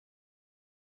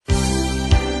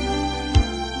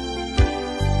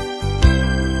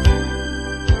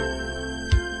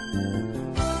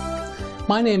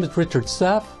My name is Richard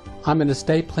Seff. I'm an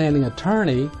estate planning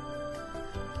attorney.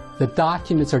 The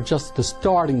documents are just the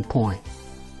starting point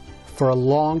for a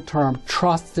long-term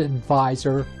trusted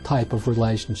advisor type of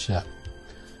relationship.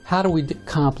 How do we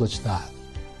accomplish that?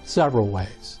 Several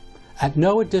ways. At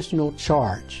no additional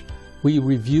charge, we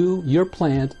review your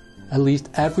plan at least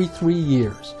every 3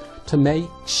 years to make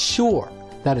sure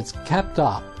that it's kept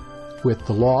up with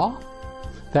the law,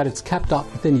 that it's kept up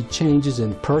with any changes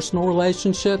in personal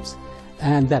relationships,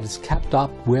 and that it's kept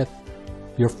up with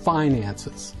your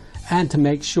finances, and to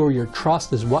make sure your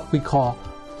trust is what we call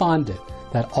funded,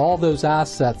 that all those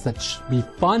assets that should be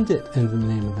funded in the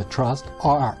name of the trust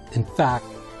are, in fact,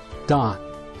 done.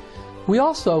 We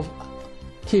also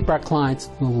keep our clients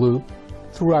in the loop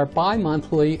through our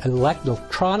bi-monthly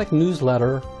electronic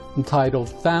newsletter entitled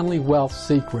Family Wealth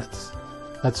Secrets.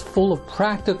 That's full of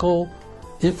practical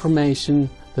information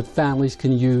that families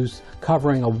can use,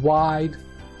 covering a wide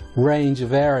range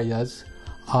of areas,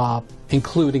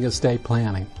 including estate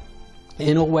planning,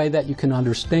 in a way that you can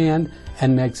understand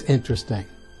and makes interesting.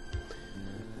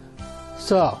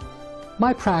 So,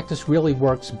 my practice really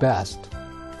works best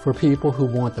for people who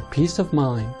want the peace of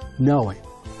mind knowing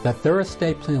that their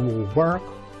estate plan will work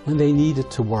when they need it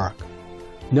to work,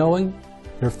 knowing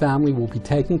their family will be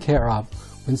taken care of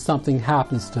when something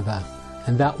happens to them,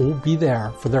 and that will be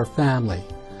there for their family.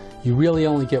 You really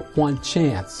only get one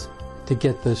chance to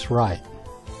get this right.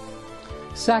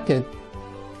 Second,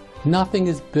 nothing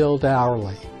is billed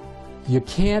hourly. You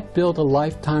can't build a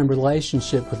lifetime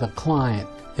relationship with a client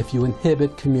if you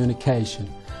inhibit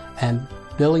communication, and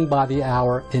billing by the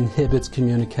hour inhibits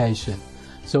communication.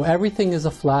 So everything is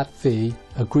a flat fee,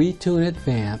 agreed to in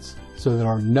advance, so there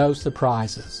are no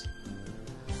surprises.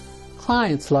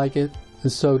 Clients like it,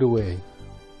 and so do we.